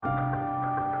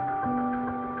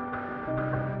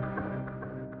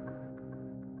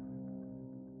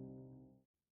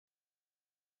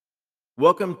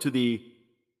Welcome to the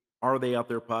Are They Out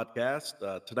There podcast.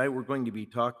 Tonight we're going to be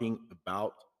talking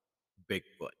about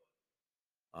Bigfoot.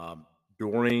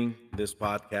 During this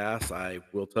podcast, I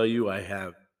will tell you I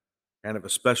have kind of a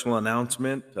special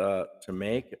announcement to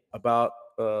make about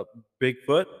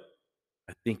Bigfoot.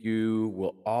 I think you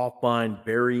will all find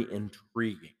very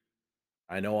intriguing.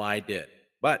 I know I did,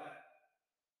 but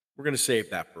we're going to save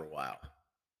that for a while.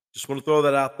 Just want to throw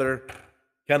that out there,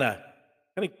 kind of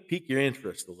pique your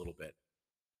interest a little bit.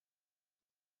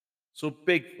 So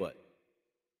Bigfoot.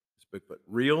 Is Bigfoot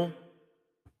real?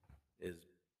 Is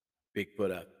Bigfoot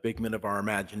a figment of our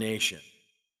imagination?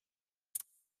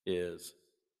 Is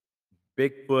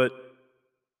Bigfoot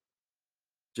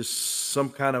just some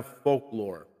kind of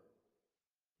folklore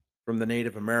from the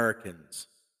Native Americans?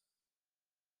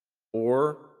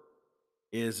 Or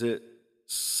is it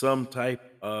some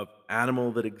type of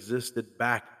animal that existed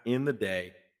back in the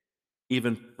day,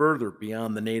 even further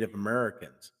beyond the Native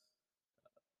Americans?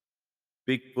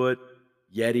 Bigfoot,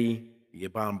 Yeti, the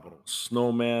abominable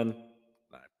snowman.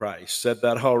 I probably said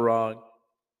that all wrong,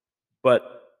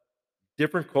 but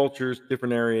different cultures,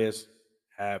 different areas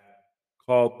have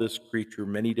called this creature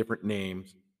many different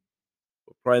names.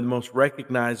 But probably the most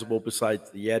recognizable besides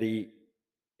the Yeti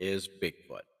is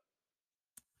Bigfoot.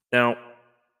 Now,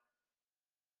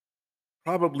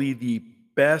 probably the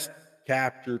best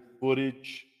captured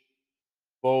footage,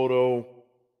 photo,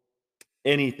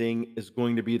 anything is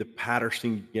going to be the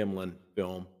Patterson Gimlin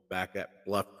film back at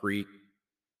Bluff Creek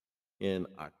in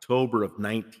October of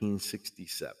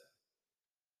 1967.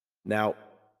 Now,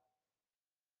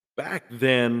 back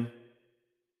then,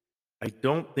 I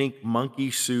don't think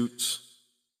monkey suits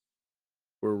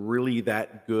were really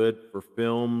that good for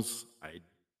films. I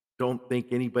don't think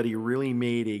anybody really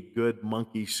made a good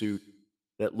monkey suit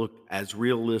that looked as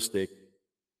realistic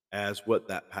as what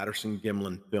that Patterson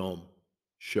Gimlin film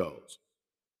shows.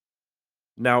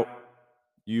 Now,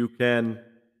 you can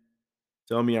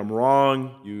tell me I'm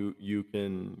wrong. You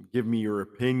can give me your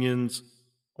opinions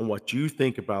on what you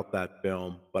think about that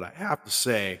film, but I have to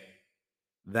say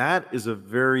that is a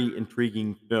very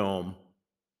intriguing film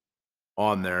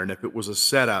on there. And if it was a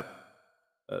setup,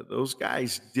 those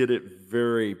guys did it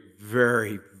very,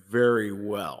 very, very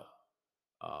well.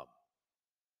 Uh,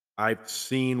 I've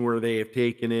seen where they have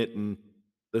taken it and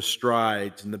the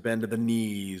strides and the bend of the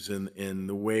knees and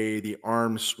the way the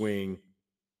arms swing.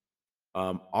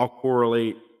 All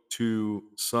correlate to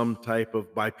some type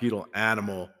of bipedal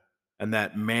animal, and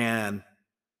that man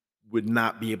would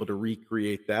not be able to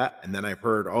recreate that. And then I've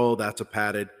heard, oh, that's a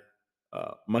padded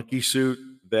monkey suit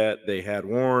that they had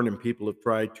worn, and people have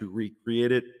tried to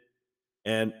recreate it.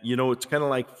 And, it's kind of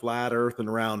like flat earth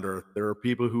and round earth. There are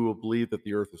people who will believe that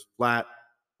the earth is flat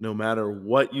no matter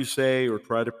what you say or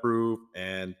try to prove.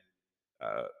 And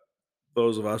uh,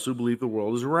 those of us who believe the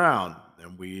world is round,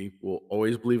 and we will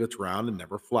always believe it's round and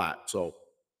never flat. So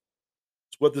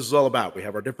it's what this is all about. We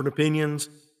have our different opinions.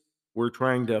 We're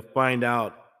trying to find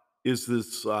out, is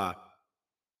this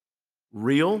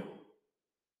real?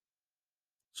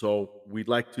 So we'd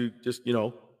like to just,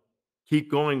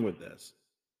 keep going with this.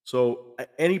 So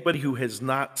anybody who has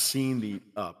not seen the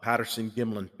Patterson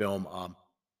Gimlin film,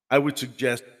 I would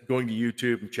suggest going to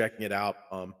YouTube and checking it out.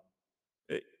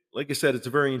 It- like I said, it's a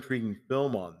very intriguing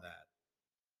film on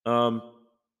that.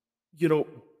 You know,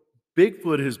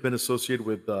 Bigfoot has been associated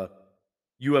with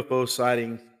UFO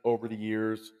sightings over the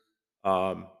years.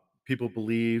 Um, People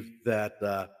believe that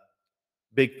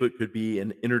Bigfoot could be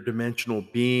an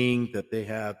interdimensional being, that they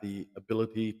have the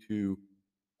ability to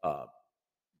uh,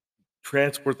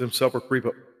 transport themselves or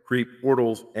create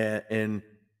portals and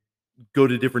go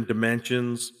to different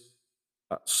dimensions.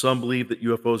 Some believe that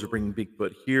UFOs are bringing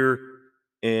Bigfoot here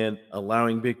and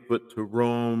allowing Bigfoot to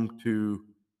roam to,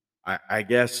 I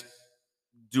guess,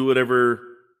 do whatever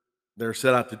they're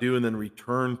set out to do and then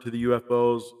return to the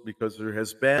UFOs, because there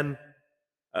has been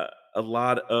uh, a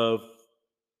lot of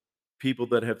people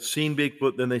that have seen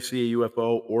Bigfoot, then they see a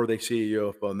UFO, or they see a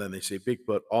UFO and then they see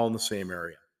Bigfoot, all in the same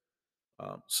area.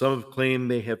 Some have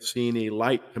claimed they have seen a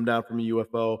light come down from a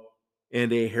UFO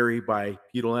and a hairy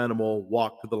bipedal animal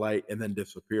walk to the light and then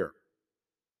disappear.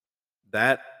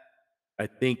 That, I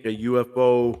think, a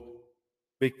UFO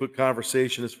Bigfoot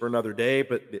conversation is for another day.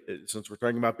 But since we're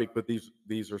talking about Bigfoot,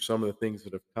 these are some of the things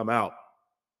that have come out.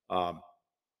 Um,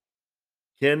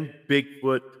 can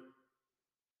Bigfoot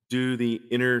do the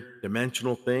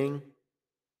interdimensional thing?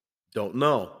 Don't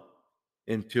know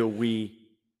until we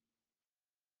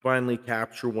finally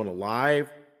capture one alive,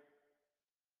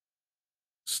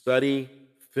 study,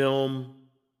 film,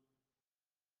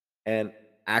 and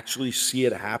actually see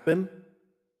it happen.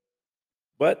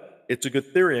 But it's a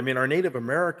good theory. I mean, our Native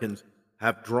Americans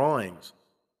have drawings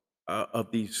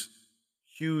of these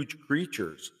huge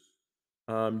creatures.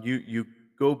 You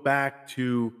go back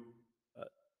to uh,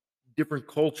 different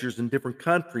cultures in different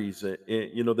countries.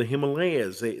 The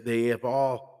Himalayas. They have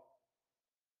all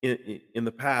in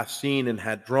the past seen and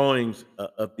had drawings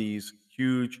of these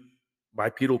huge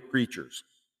bipedal creatures.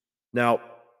 Now,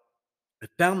 I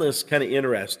found this kind of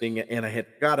interesting, and I had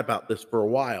forgot about this for a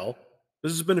while.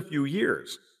 This has been a few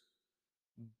years,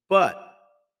 but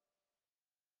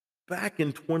back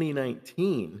in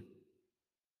 2019,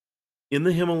 in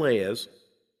the Himalayas,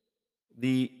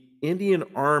 the Indian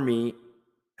Army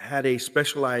had a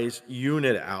specialized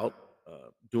unit out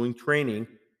doing training,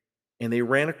 and they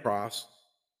ran across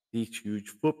these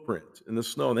huge footprints in the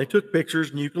snow. And they took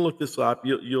pictures, and you can look this up.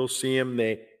 You'll see them.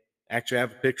 They actually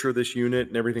have a picture of this unit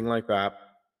and everything like that.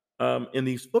 And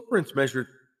these footprints measured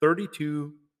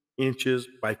 32 inches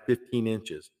by 15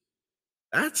 inches.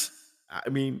 That's, I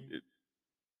mean,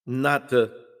 not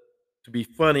to be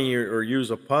funny or use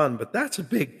a pun, but that's a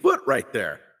big foot right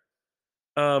there.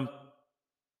 Um,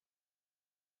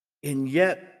 and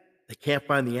yet they can't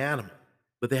find the animal,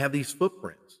 but they have these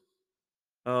footprints.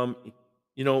 Um,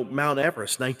 Mount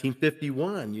Everest,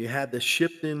 1951, you had the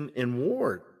Shipton and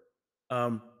Ward.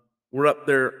 Um, were up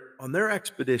there on their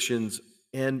expeditions,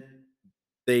 and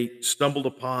they stumbled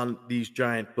upon these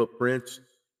giant footprints,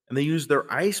 and they used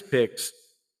their ice picks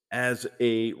as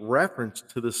a reference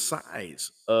to the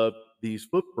size of these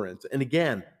footprints. And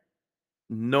again,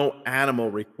 no animal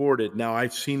recorded. Now,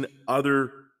 I've seen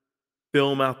other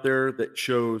film out there that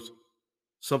shows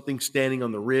something standing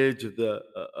on the ridge of the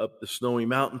snowy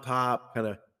mountaintop, kind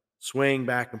of swaying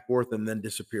back and forth, and then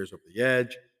disappears over the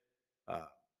edge. Uh,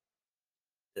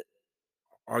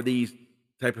 are these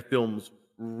type of films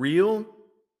real?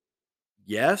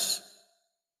 Yes.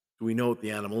 Do we know what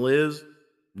the animal is?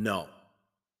 No.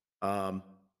 Um,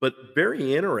 but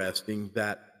very interesting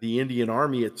that the Indian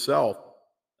Army itself,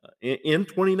 in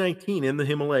 2019, in the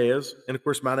Himalayas, and of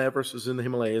course Mount Everest is in the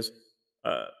Himalayas,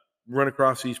 uh, run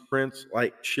across these prints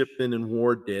like Shipton and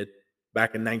Ward did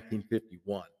back in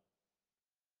 1951.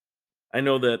 I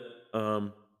know that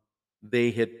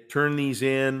they had turned these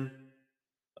in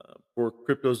for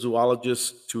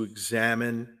cryptozoologists to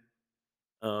examine,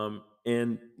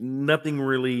 and nothing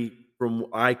really, from what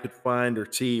I could find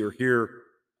or see or hear,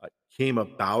 came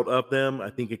about of them. I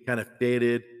think it kind of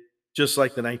faded, just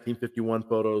like the 1951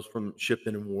 photos from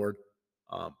Shipton and Ward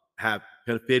have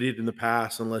kind of faded in the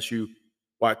past, unless you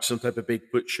watch some type of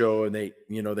Bigfoot show and they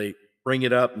bring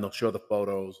it up and they'll show the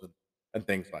photos and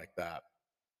things like that.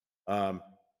 Um,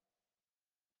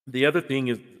 the other thing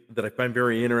is that I find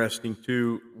very interesting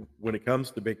too when it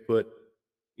comes to Bigfoot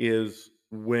is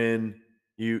when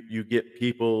you get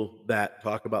people that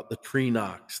talk about the tree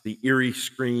knocks, the eerie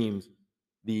screams,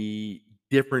 the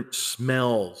different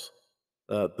smells.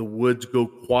 The woods go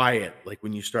quiet, like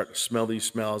when you start to smell these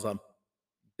smells.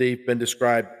 They've been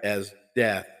described as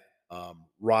death,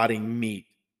 rotting meat,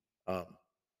 um,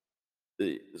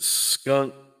 the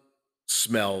skunk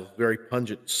smells, very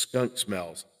pungent skunk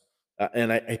smells.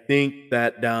 And I think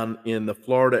that down in the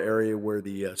Florida area where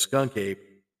the skunk ape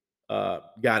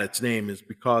got its name is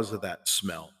because of that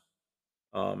smell.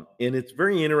 And it's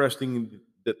very interesting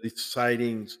that the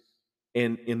sightings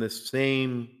and in the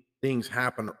same things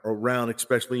happen around,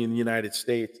 especially in the United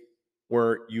States,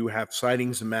 where you have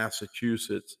sightings in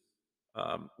Massachusetts,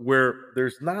 where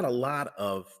there's not a lot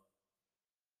of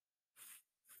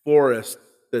forest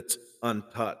that's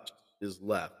untouched is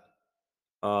left.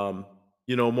 Um,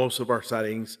 most of our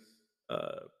sightings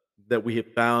uh, that we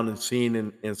have found and seen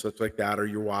and such like that are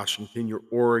your Washington, your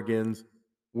Oregons,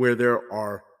 where there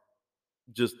are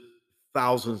just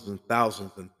thousands and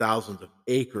thousands and thousands of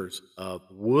acres of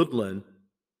woodland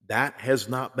that has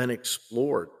not been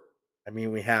explored. I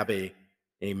mean, we have a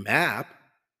map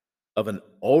of an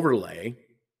overlay,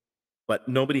 but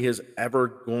nobody has ever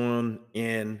gone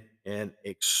in and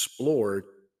explored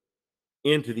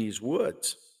into these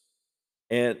woods.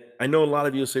 And I know a lot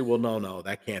of you say, "Well, no, no,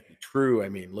 that can't be true. I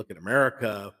mean, look at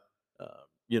America.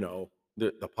 Uh,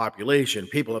 the population.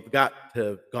 People have got to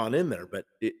have gone in there." But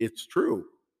it's true.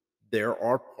 There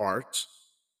are parts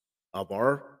of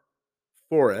our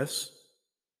forests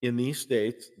in these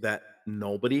states that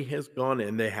nobody has gone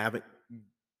in. They haven't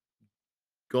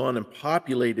gone and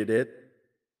populated it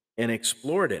and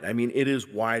explored it. I mean, it is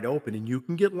wide open, and you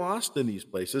can get lost in these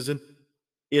places. And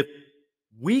if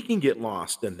we can get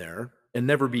lost in there and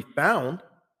never be found,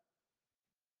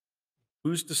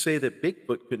 who's to say that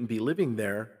Bigfoot couldn't be living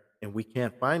there and we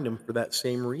can't find him for that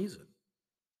same reason?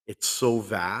 It's so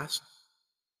vast.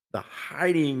 The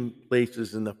hiding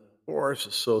places in the forest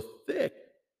is so thick.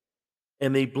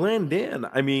 and they blend in.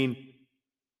 I mean,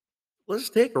 let's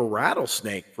take a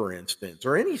rattlesnake, for instance,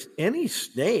 or any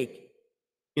snake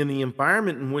in the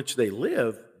environment in which they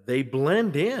live, they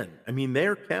blend in. I mean,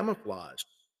 they're camouflaged.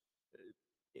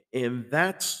 And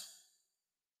that's,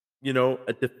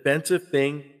 a defensive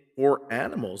thing for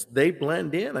animals. They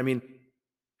blend in. I mean,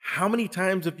 how many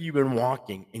times have you been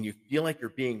walking and you feel like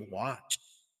you're being watched?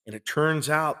 And it turns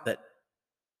out that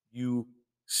you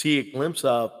see a glimpse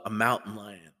of a mountain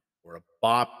lion or a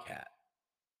bobcat.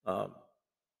 Um,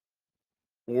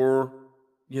 or,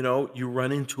 you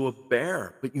run into a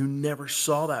bear, but you never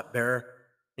saw that bear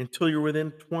until you're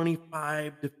within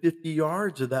 25 to 50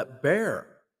 yards of that bear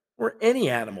or any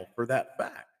animal for that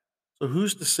fact. So,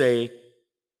 who's to say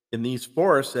in these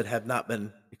forests that have not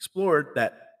been explored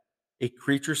that a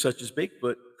creature such as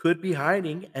Bigfoot could be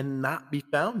hiding and not be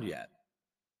found yet?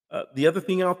 The other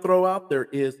thing I'll throw out there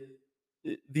is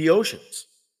the oceans.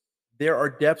 There are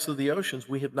depths of the oceans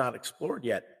we have not explored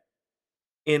yet.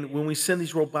 And when we send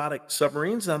these robotic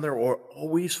submarines down there, we're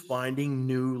always finding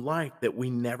new life that we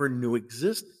never knew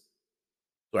existed.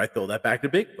 So I throw that back to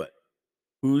Bigfoot.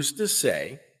 Who's to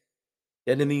say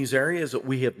that in these areas that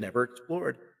we have never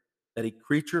explored, that a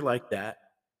creature like that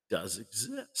does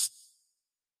exist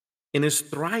and is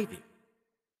thriving?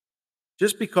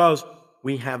 Just because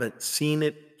we haven't seen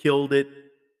it, killed it,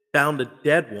 found a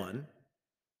dead one,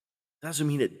 doesn't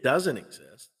mean it doesn't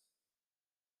exist.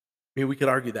 I mean, we could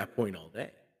argue that point all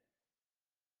day.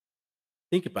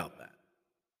 Think about that.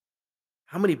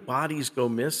 How many bodies go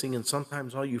missing and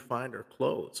sometimes all you find are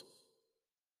clothes,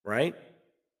 right?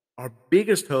 Our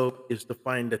biggest hope is to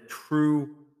find a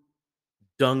true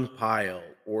dung pile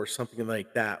or something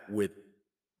like that with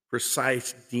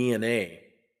precise DNA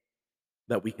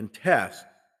that we can test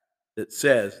that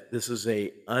says this is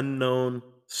a unknown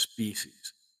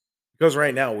species. Because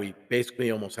right now we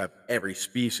basically almost have every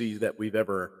species that we've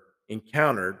ever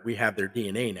encountered. We have their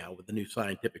DNA now with the new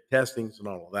scientific testings and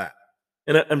all of that.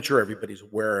 And I'm sure everybody's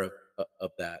aware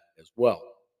of that as well.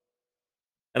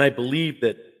 And I believe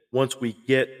that once we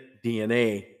get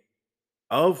DNA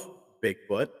of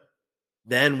Bigfoot,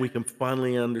 then we can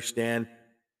finally understand,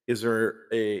 is there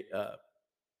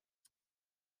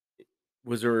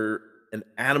was there an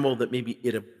animal that maybe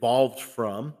it evolved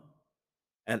from,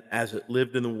 and as it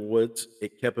lived in the woods,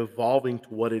 it kept evolving to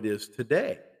what it is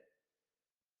today.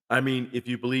 I mean, if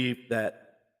you believe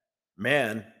that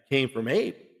man came from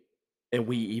ape and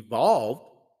we evolved,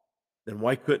 then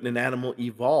why couldn't an animal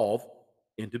evolve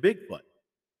into Bigfoot?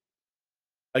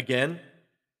 Again,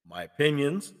 my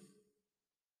opinions,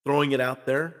 throwing it out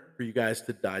there for you guys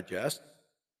to digest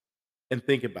and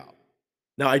think about.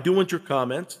 Now, I do want your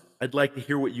comments. I'd like to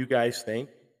hear what you guys think.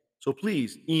 So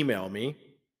please email me.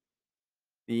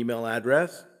 The email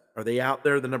address, are they out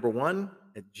there? The number one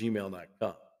at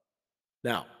gmail.com.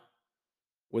 Now,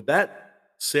 with that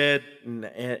said,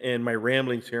 and my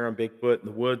ramblings here on Bigfoot and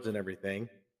the woods and everything,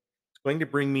 it's going to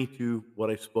bring me to what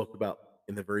I spoke about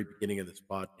in the very beginning of this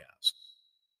podcast.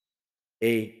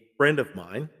 A friend of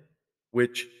mine,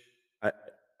 which I,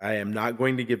 I am not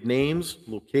going to give names,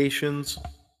 locations,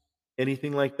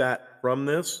 anything like that from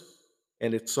this.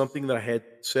 And it's something that I had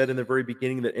said in the very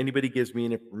beginning that anybody gives me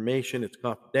information, it's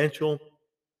confidential.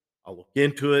 I'll look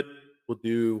into it. We'll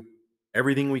do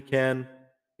everything we can.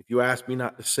 If you ask me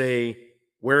not to say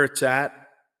where it's at,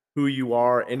 who you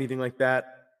are, anything like that,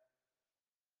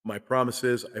 my promise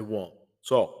is I won't.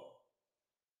 So,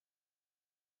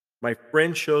 my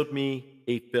friend showed me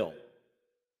a film,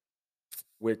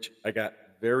 which I got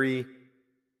very,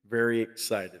 very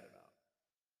excited about.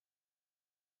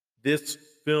 This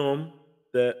film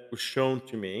that was shown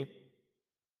to me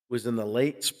was in the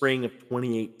late spring of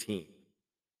 2018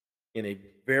 in a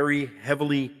very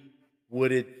heavily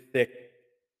wooded, thick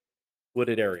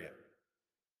wooded area.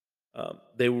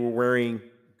 They were wearing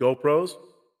GoPros.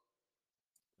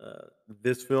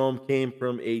 This film came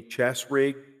from a chest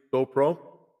rig GoPro.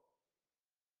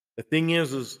 The thing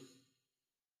is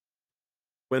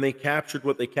when they captured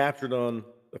what they captured on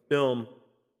the film,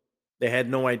 they had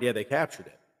no idea they captured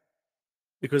it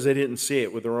because they didn't see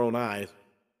it with their own eyes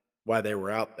while they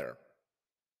were out there.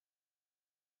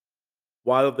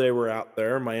 While they were out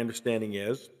there, my understanding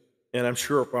is, and I'm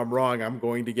sure if I'm wrong, I'm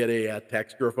going to get a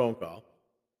text or a phone call,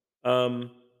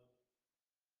 um,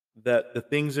 that the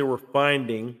things they were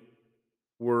finding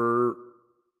were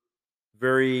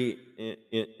very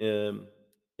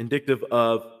indicative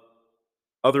of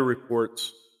other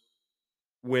reports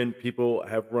when people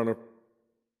have run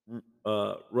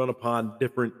upon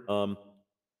different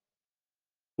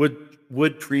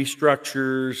wood tree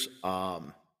structures,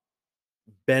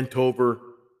 bent over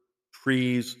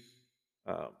trees,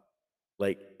 um,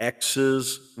 like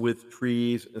X's with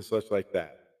trees and such like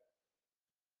that.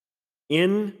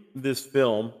 In this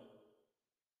film,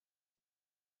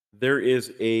 there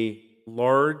is a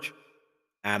large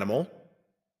animal,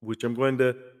 which I'm going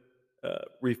to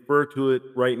refer to it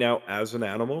right now as an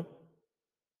animal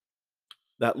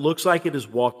that looks like it is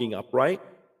walking upright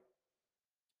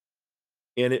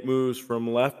and it moves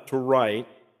from left to right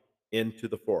into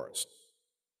the forest.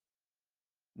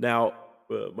 Now,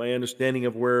 my understanding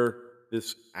of where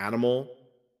this animal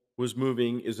was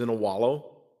moving is in a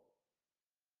wallow,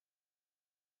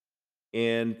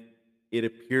 and it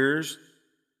appears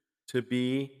to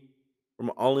be,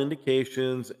 from all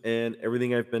indications and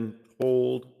everything I've been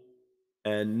told,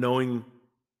 and knowing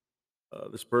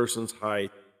this person's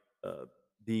height, uh,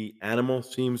 the animal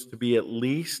seems to be at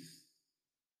least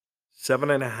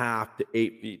 7.5 to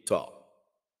 8 feet tall.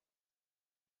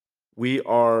 We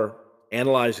are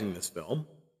analyzing this film.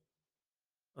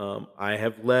 I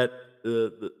have let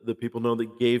the people know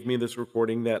that gave me this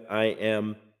recording that I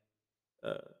am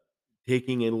uh,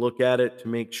 taking a look at it to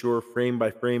make sure, frame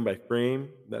by frame by frame,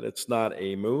 that it's not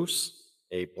a moose,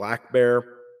 a black bear,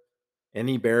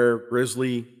 any bear,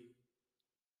 grizzly,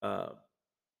 uh,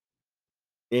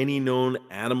 any known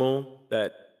animal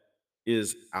that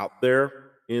is out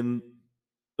there in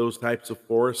those types of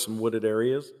forests and wooded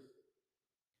areas.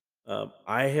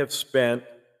 I have spent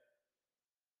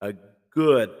a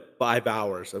good 5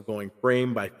 hours of going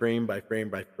frame by frame by frame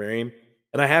by frame,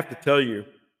 and I have to tell you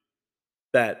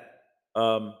that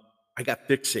I got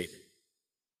fixated.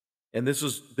 And this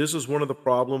is one of the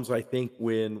problems I think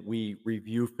when we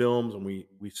review films and we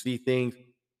see things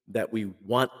that we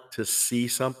want to see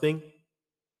something.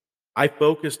 I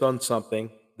focused on something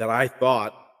that I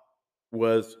thought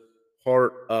was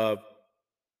part of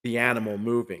the animal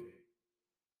moving.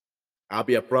 I'll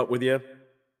be upfront with you,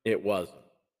 it wasn't.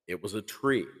 It was a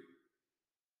tree,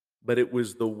 but it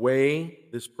was the way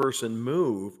this person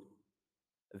moved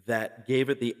that gave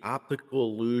it the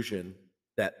optical illusion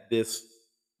that this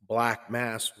black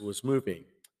mass was moving.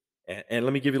 And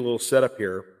let me give you a little setup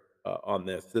here on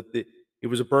this. It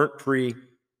was a burnt tree,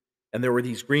 and there were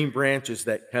these green branches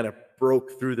that kind of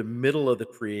broke through the middle of the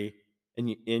tree, and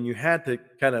you had to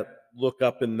kind of look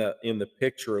up in the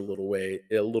picture a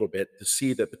little bit to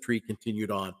see that the tree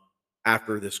continued on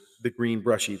after the green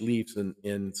brushy leaves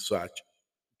and such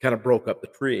kind of broke up the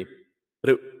tree.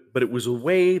 But it was a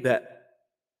way that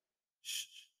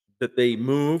they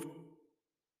moved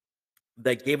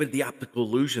that gave it the optical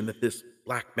illusion that this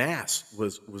black mass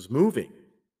was moving.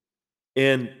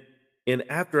 And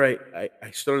after I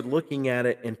started looking at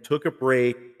it and took a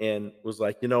break and was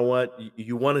like, you know what?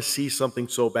 You want to see something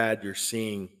so bad, you're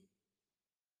seeing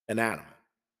an animal.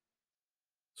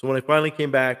 So when I finally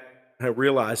came back, I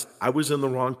realized I was in the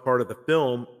wrong part of the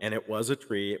film, and it was a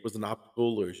tree. It was an optical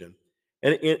illusion.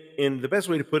 And the best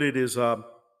way to put it is on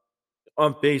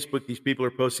Facebook, these people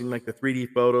are posting like the 3D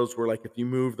photos where, like, if you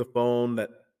move the phone,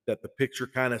 that the picture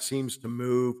kind of seems to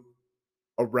move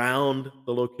around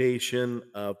the location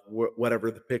of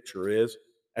whatever the picture is.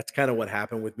 That's kind of what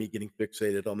happened with me getting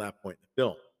fixated on that point in the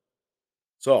film.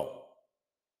 So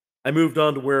I moved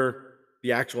on to where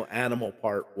the actual animal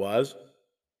part was,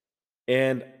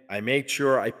 and I made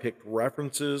sure I picked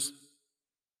references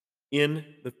in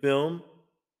the film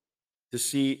to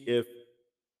see if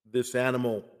this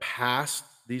animal passed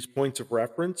these points of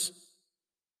reference,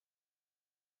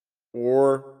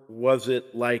 or was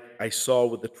it like I saw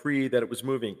with the tree that it was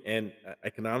moving. And I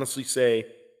can honestly say,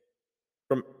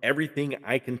 from everything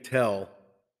I can tell,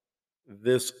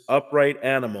 this upright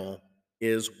animal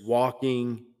is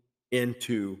walking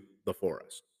into the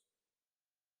forest.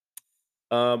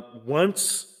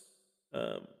 Once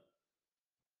um,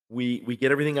 we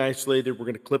get everything isolated, we're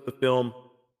going to clip the film.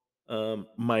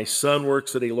 My son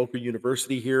works at a local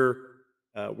university here.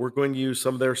 We're going to use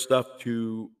some of their stuff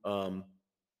to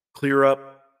clear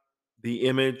up the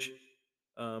image,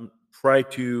 try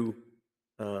to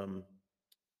um,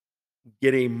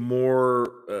 get a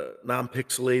more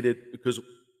non-pixelated, because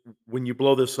when you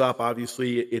blow this up,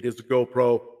 obviously it is a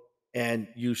GoPro, and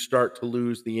you start to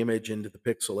lose the image into the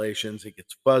pixelations. It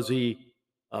gets fuzzy,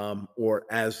 or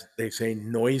as they say,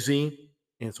 noisy.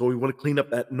 And so we want to clean up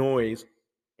that noise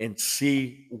and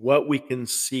see what we can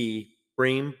see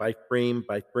frame by frame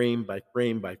by frame by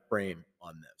frame by frame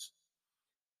on this.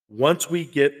 Once we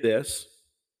get this,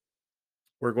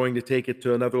 we're going to take it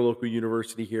to another local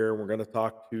university here, and we're going to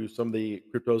talk to some of the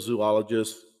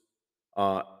cryptozoologists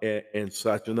and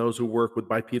such, and those who work with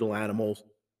bipedal animals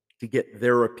to get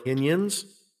their opinions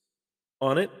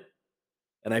on it.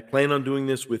 And I plan on doing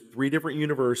this with three different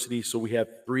universities, so we have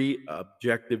three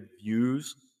objective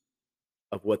views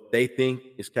of what they think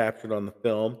is captured on the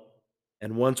film.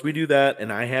 And once we do that,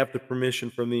 and I have the permission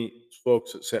from the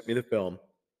folks that sent me the film,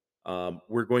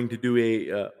 we're going to do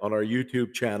on our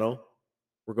YouTube channel.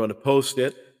 We're going to post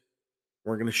it.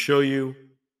 We're going to show you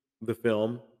the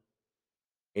film,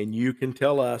 and you can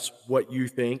tell us what you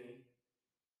think,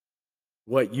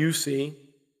 what you see,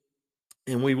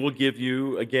 and we will give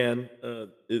you again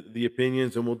the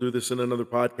opinions, and we'll do this in another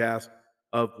podcast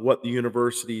of what the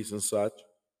universities and such.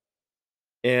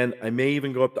 And I may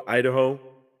even go up to Idaho,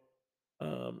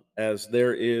 as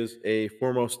there is a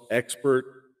foremost expert,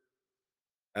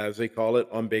 as they call it,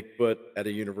 on Bigfoot at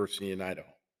a university in Idaho.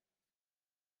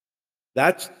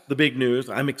 That's the big news.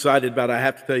 I'm excited about it. I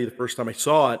have to tell you, the first time I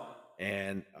saw it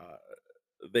and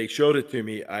they showed it to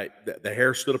me, the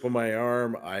hair stood up on my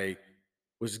arm. I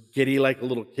was giddy like a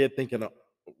little kid, thinking,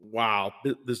 "Wow,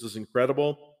 this is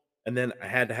incredible." And then I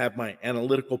had to have my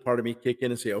analytical part of me kick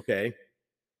in and say, "Okay,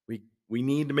 we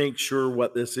need to make sure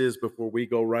what this is before we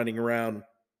go running around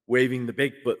waving the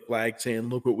Bigfoot flag, saying,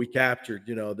 'Look what we captured.'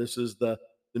 This is the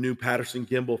new Patterson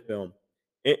Gimbal film."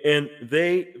 And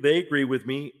they agree with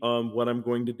me on what I'm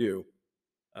going to do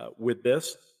with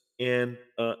this, and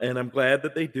I'm glad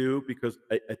that they do, because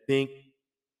I think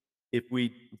if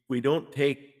we don't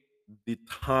take the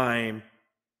time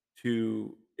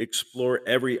to explore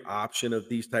every option of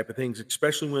these type of things,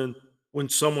 especially when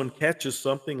someone catches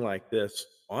something like this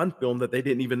on film that they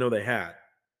didn't even know they had,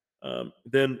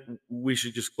 then we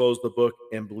should just close the book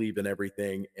and believe in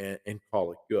everything and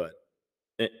call it good.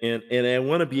 And I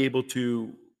want to be able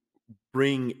to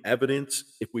bring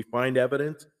evidence, if we find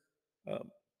evidence,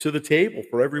 um, to the table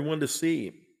for everyone to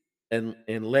see, and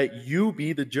let you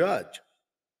be the judge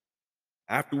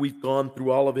after we've gone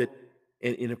through all of it.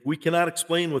 And if we cannot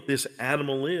explain what this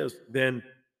animal is, then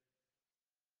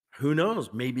who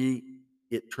knows? Maybe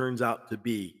it turns out to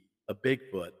be a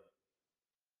Bigfoot,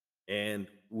 and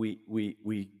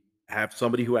we have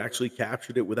somebody who actually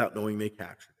captured it without knowing they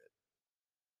captured it.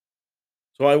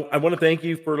 So I want to thank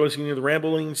you for listening to the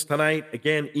ramblings tonight.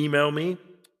 Again, email me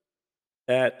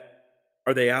at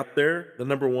are they out there, the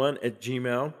number one at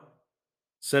Gmail.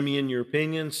 Send me in your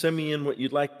opinion. Send me in what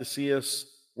you'd like to see us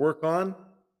work on.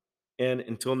 And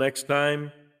until next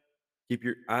time, keep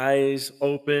your eyes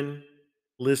open,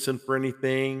 listen for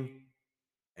anything,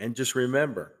 and just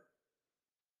remember,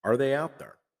 are they out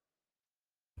there?